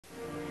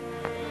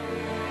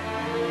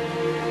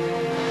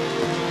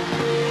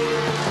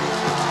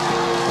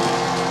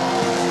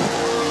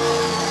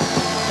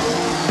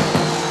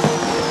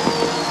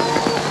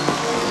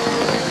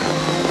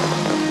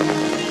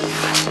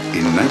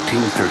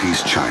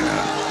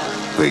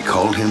China. They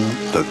called him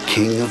the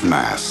King of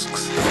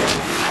Masks.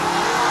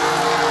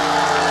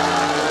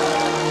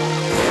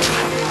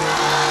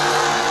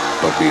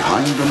 But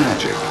behind the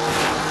magic,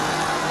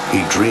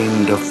 he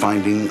dreamed of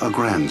finding a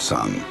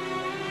grandson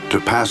to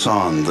pass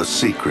on the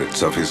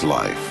secrets of his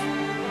life.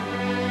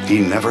 He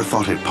never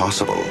thought it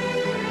possible,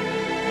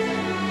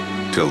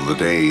 till the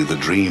day the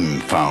dream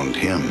found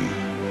him.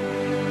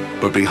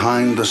 But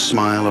behind the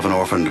smile of an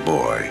orphaned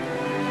boy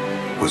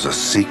was a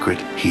secret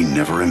he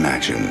never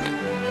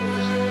imagined.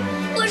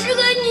 我是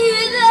个女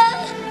的。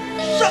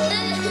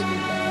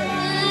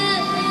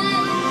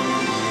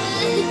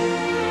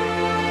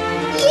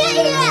爷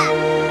爷。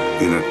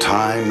 In a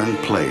time and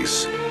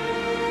place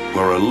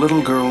where a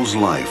little girl's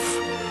life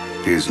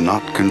is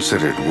not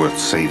considered worth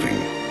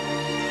saving,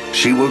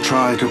 she will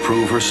try to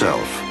prove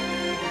herself.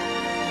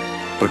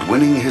 But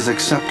winning his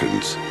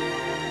acceptance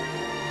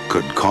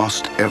could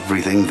cost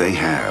everything they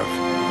have.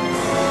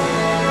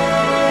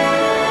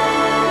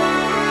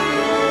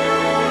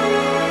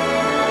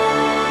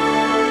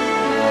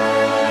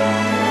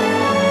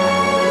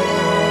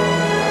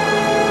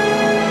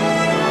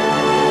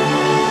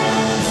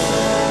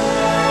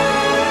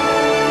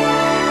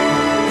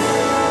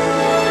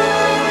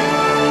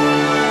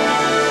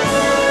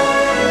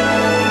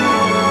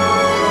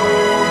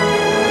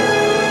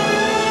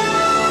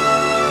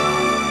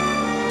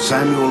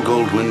 Samuel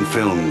Goldwyn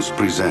Films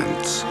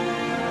presents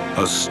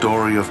a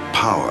story of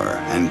power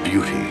and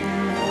beauty,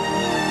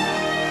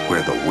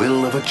 where the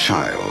will of a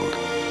child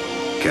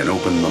can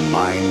open the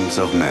minds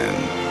of men.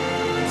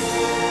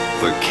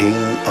 The King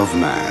of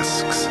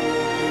Masks.